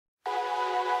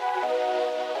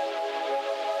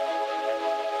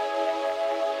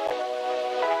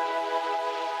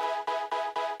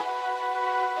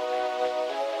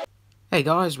Hey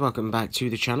guys, welcome back to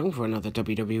the channel for another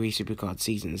WWE SuperCard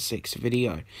Season 6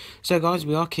 video. So guys,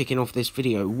 we are kicking off this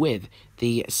video with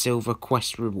the Silver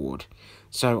Quest reward.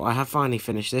 So I have finally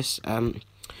finished this. I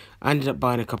ended up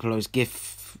buying a couple of those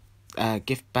gift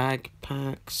bag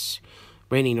packs.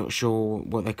 Really not sure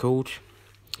what they're called.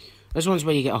 Those ones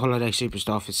where you get a holiday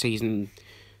superstar for Season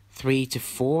 3 to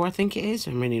 4, I think it is.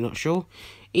 I'm really not sure.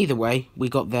 Either way, we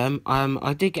got them.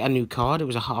 I did get a new card. It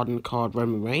was a hardened card,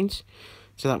 Roman Reigns.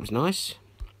 So that was nice.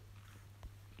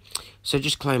 So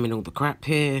just claiming all the crap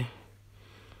here.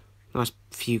 Nice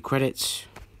few credits.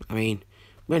 I mean,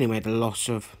 we only made a loss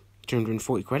of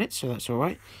 240 credits, so that's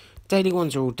alright. Daily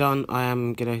ones are all done. I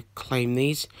am going to claim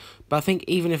these. But I think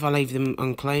even if I leave them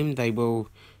unclaimed, they will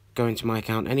go into my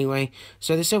account anyway.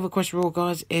 So the Silver Quest reward,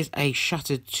 guys, is a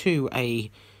Shattered to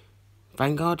a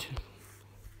Vanguard.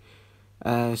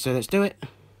 So let's do it.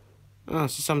 Oh,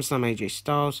 so SummerSlam AJ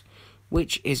Styles,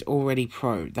 which is already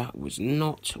pro. That was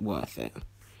not worth it.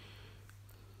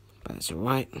 But it's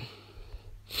alright.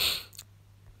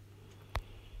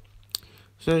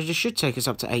 So this should take us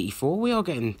up to 84. We are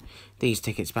getting these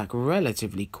tickets back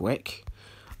relatively quick.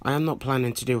 I am not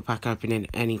planning to do a pack opening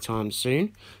anytime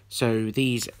soon. So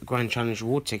these Grand Challenge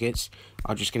reward tickets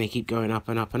are just going to keep going up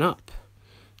and up and up.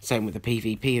 Same with the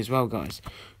PvP as well, guys.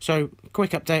 So,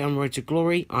 quick update on Road to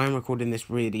Glory. I am recording this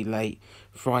really late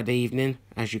Friday evening,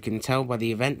 as you can tell by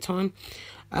the event time.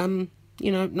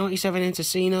 You know, 97 into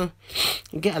Cena.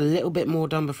 Get a little bit more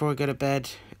done before I go to bed.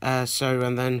 And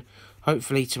then,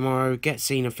 hopefully tomorrow, get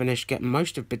Cena finished, get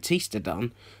most of Batista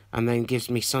done, and then gives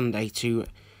me Sunday to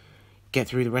get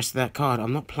through the rest of that card.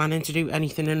 I'm not planning to do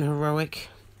anything in Heroic.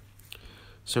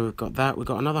 So we've got that. We've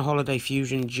got another Holiday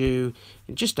Fusion due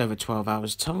in just over 12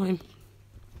 hours' time.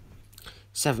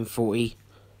 7:40.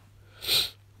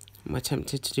 Am I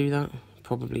tempted to do that?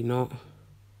 Probably not.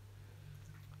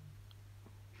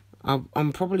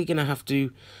 I'm probably going to have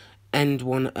to end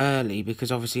one early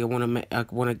because obviously I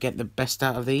want to get the best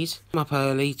out of these. I'm up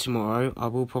early tomorrow. I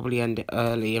will probably end it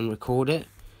early and record it.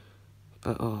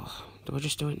 But, oh, do I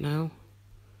just do it now?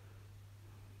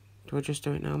 Do I just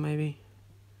do it now, maybe?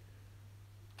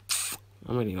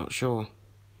 I'm really not sure. I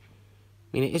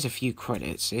mean, it is a few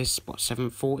credits. It's, what,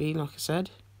 7:40, like I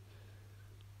said?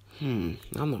 I'm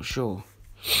not sure.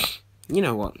 You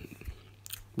know what?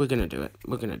 We're going to do it.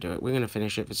 We're going to do it. We're going to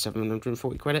finish it for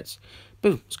 740 credits.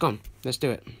 Boom, it's gone. Let's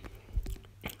do it.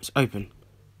 It's open.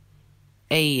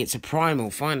 Hey, it's a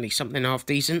primal. Finally, something half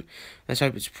decent. Let's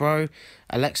hope it's a pro.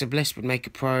 Alexa Bliss would make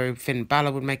a pro. Finn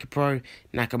Balor would make a pro.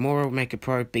 Nakamura would make a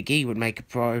pro. Big E would make a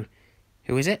pro.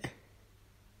 Who is it?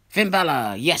 Finn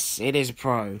Balor, yes, it is a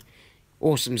pro.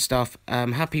 Awesome stuff.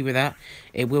 Happy with that.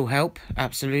 It will help,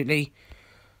 absolutely.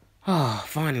 Oh,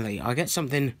 finally, I get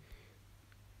something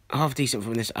half decent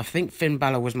from this. I think Finn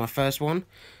Balor was my first one.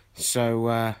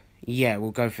 So, yeah,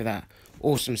 we'll go for that.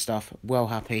 Awesome stuff. Well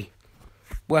happy.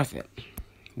 Worth it.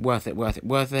 Worth it, worth it,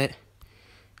 worth it.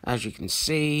 As you can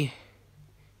see,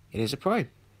 it is a pro.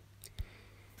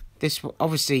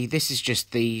 Obviously, this is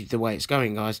just the way it's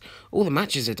going, guys. All the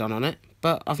matches are done on it,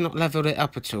 but I've not leveled it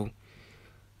up at all.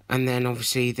 And then,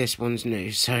 obviously, this one's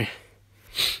new, so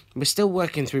we're still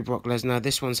working through Brock Lesnar.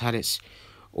 This one's had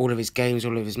all of his games,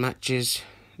 all of his matches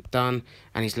done,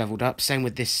 and he's leveled up. Same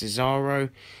with this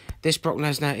Cesaro. This Brock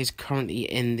Lesnar is currently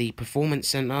in the Performance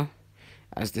Center,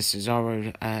 as the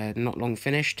Cesaro not long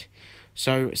finished.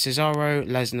 So, Cesaro,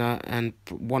 Lesnar, and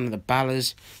one of the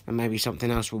Balors, and maybe something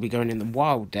else will be going in the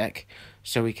Wild deck,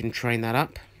 so we can train that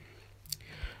up.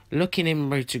 Looking in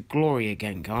Road to Glory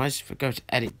again, guys. If we go to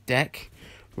Edit Deck,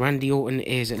 Randy Orton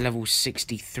is at level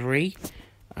 63.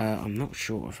 I'm not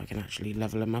sure if I can actually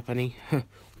level him up any.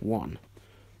 One.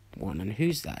 And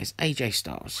who's that? It's AJ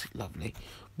Styles. Lovely.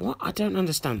 What? I don't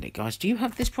understand it, guys. Do you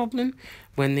have this problem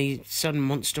when the sudden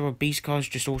monster or beast cards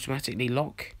just automatically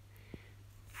lock?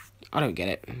 I don't get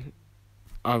it.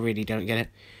 I really don't get it.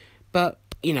 But,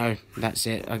 you know, that's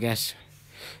it, I guess.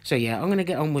 So, yeah, I'm going to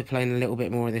get on with playing a little bit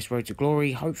more of this Road to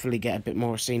Glory. Hopefully get a bit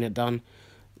more of Cena done.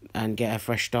 And get a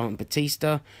fresh start on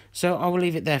Batista. So, I will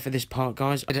leave it there for this part,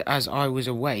 guys. As I was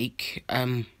awake,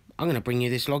 I'm going to bring you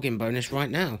this login bonus right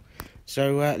now.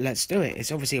 So, let's do it.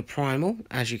 It's obviously a primal,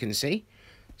 as you can see.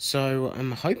 So,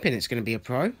 I'm hoping it's going to be a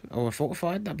pro or a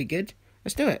fortified. That'd be good.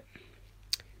 Let's do it.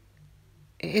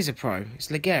 It is a pro. It's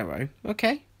Ligero.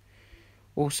 Okay.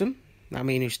 Awesome. That'll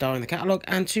mean a new star in the catalogue.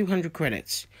 And 200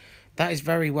 credits. That is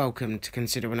very welcome to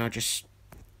consider when I just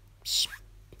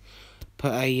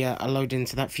put a load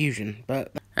into that fusion.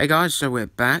 But hey guys, so we're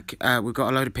back. We've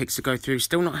got a load of picks to go through.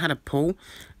 Still not had a pull.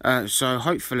 So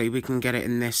hopefully we can get it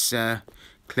in this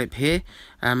clip here.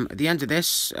 At the end of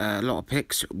this, a lot of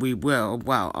picks,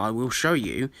 I will show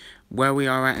you where we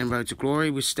are at in Road to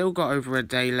Glory. We've still got over a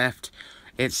day left.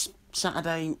 It's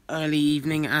Saturday early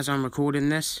evening as I'm recording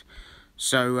this.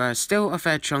 So, still a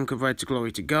fair chunk of Road to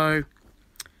Glory to go.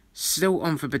 Still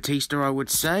on for Batista, I would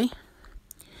say.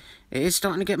 It is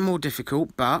starting to get more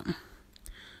difficult, but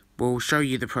we'll show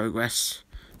you the progress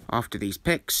after these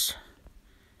picks.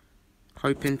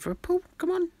 Hoping for a pull.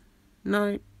 Come on.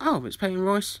 No. Oh, it's Peyton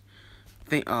Royce.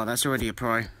 Oh, that's already a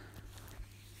pro.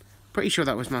 Pretty sure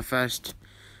that was my first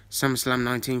SummerSlam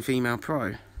 19 female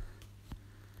pro.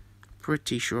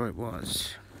 Pretty sure it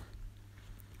was.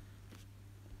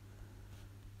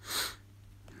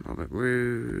 Robert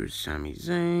Roode, Sami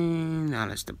Zayn,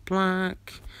 Aleister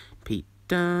Black, Pete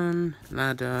Dunne,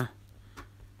 Ladder,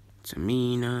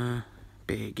 Tamina,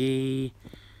 Big E.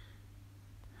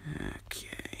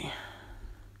 Okay.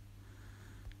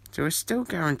 So we're still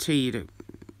guaranteed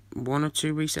 1 or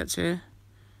 2 resets here.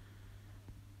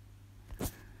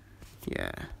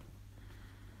 Yeah.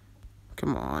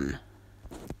 Come on.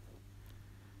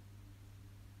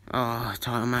 Oh,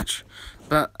 title match.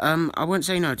 But, I won't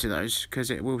say no to those,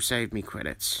 because it will save me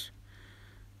credits.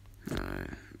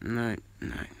 No.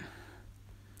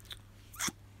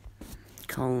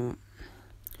 Cole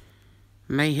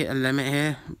may hit a limit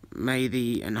here. May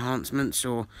the enhancements,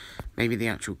 or maybe the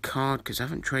actual card, because I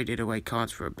haven't traded away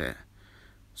cards for a bit.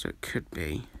 So it could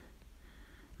be.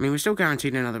 I mean, we're still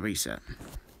guaranteed another reset.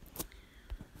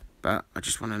 But I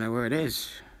just want to know where it is.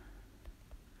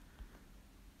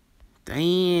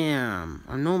 Damn,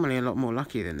 I'm normally a lot more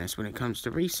lucky than this when it comes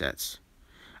to resets.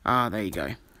 Ah, there you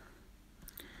go.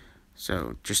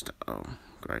 So, oh,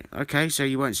 great. Okay, so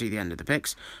you won't see the end of the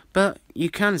picks. But you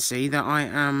can see that I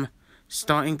am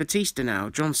starting Batista now.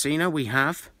 John Cena, we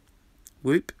have.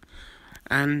 Whoop.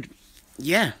 And,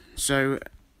 yeah, so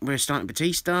we're starting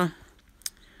Batista.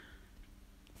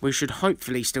 We should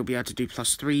hopefully still be able to do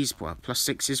 +3s, well,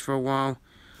 +6s for a while.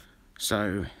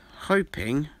 So,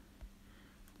 hoping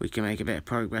we can make a bit of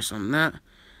progress on that.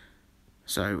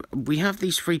 So, we have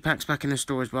these free packs back in the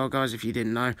store as well, guys, if you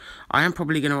didn't know. I am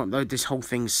probably going to upload this whole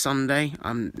thing Sunday.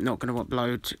 I'm not going to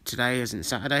upload today, as in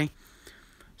Saturday.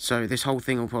 So, this whole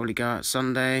thing will probably go out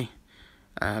Sunday.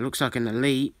 Looks like an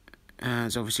Elite.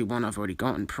 There's obviously one I've already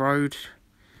got and pro'd.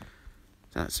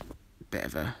 That's a bit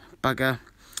of a bugger.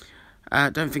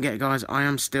 Don't forget, guys, I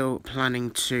am still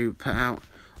planning to put out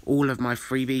all of my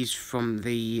freebies from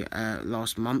the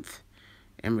last month.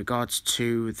 In regards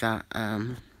to that,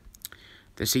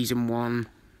 the Season 1,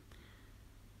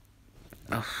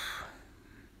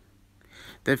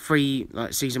 the free,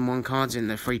 Season 1 cards in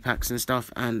the free packs and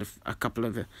stuff, and a couple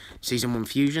of Season 1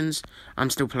 fusions.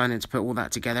 I'm still planning to put all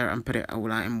that together and put it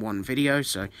all out in one video,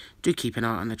 so do keep an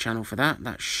eye on the channel for that.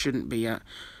 That shouldn't be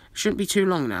too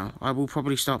long now. I will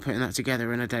probably start putting that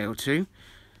together in a day or two.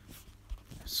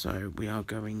 So we are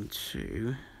going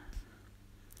to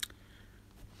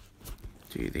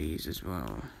do these as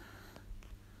well.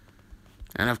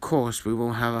 And of course, we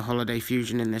will have a holiday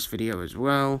fusion in this video as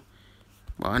well.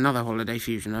 Well, another holiday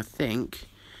fusion, I think.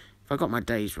 If I got my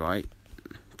days right,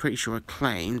 pretty sure I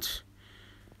claimed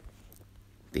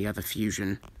the other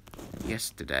fusion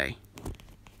yesterday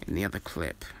in the other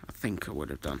clip. I think I would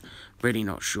have done. Really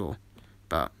not sure.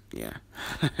 But, yeah.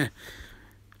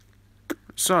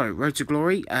 So, Road to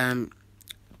Glory.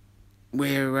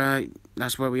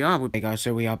 That's where we are. Hey guys,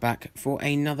 so we are back for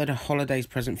another holidays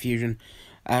present fusion.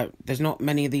 There's not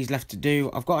many of these left to do.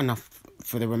 I've got enough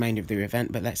for the remainder of the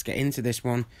event, but let's get into this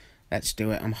one. Let's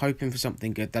do it. I'm hoping for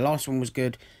something good. The last one was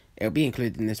good. It'll be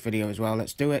included in this video as well.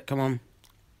 Let's do it. Come on.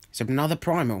 It's another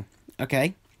primal.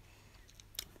 Okay.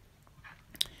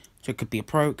 So it could be a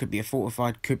pro, it could be a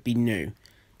fortified, could be new.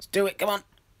 Let's do it. Come on.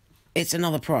 It's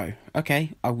another pro.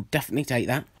 Okay. I will definitely take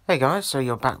that. Hey guys, so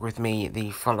you're back with me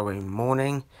the following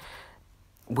morning.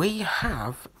 We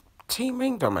have Team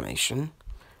Ring Domination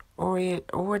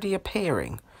already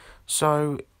appearing.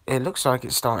 So it looks like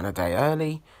it's starting a day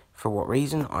early. For what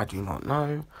reason, I do not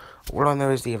know. All I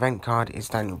know is the event card is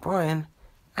Daniel Bryan,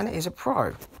 and it is a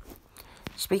pro.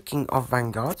 Speaking of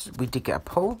Vanguards, we did get a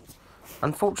pull.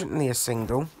 Unfortunately a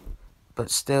single, but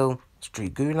still, it's Drew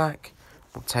Gulak.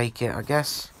 We'll take it, I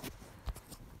guess.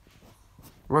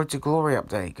 Road to Glory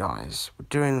update, guys. We're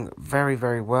doing very,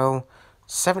 very well.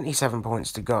 77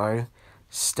 points to go.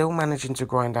 Still managing to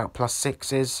grind out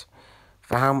 +6s.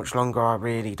 For how much longer, I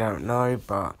really don't know,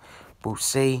 but we'll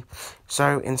see.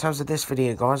 So, in terms of this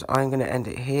video, guys, I'm going to end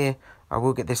it here. I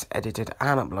will get this edited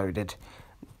and uploaded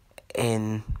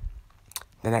in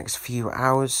the next few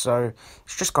hours. So,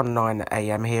 it's just gone 9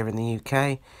 AM here in the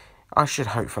UK. I should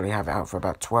hopefully have it out for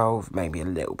about 12, maybe a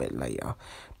little bit later.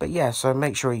 But yeah, so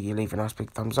make sure you leave a nice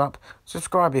big thumbs up.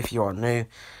 Subscribe if you are new.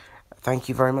 Thank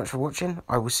you very much for watching.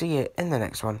 I will see you in the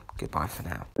next one. Goodbye for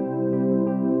now.